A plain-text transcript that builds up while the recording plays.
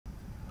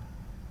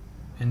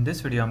In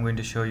this video, I'm going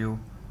to show you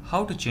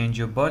how to change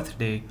your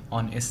birthday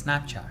on a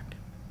Snapchat.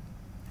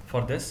 For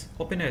this,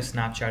 open your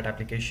Snapchat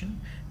application,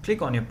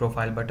 click on your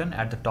profile button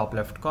at the top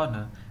left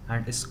corner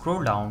and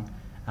scroll down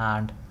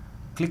and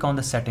click on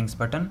the settings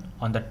button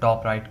on the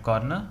top right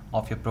corner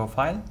of your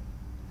profile.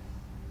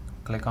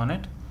 Click on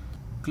it,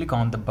 click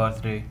on the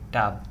birthday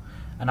tab,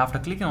 and after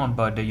clicking on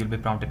birthday, you'll be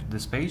prompted to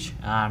this page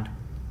and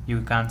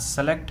you can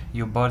select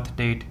your birth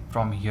date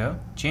from here,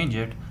 change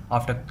it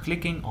after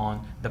clicking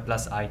on the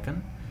plus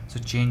icon. So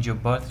change your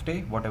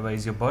birthday, whatever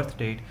is your birth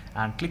date,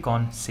 and click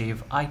on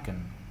save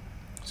icon.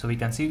 So we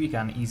can see we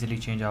can easily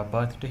change our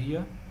birthday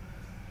here,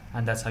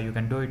 and that's how you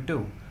can do it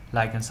too.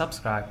 Like and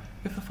subscribe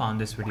if you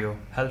found this video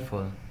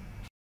helpful.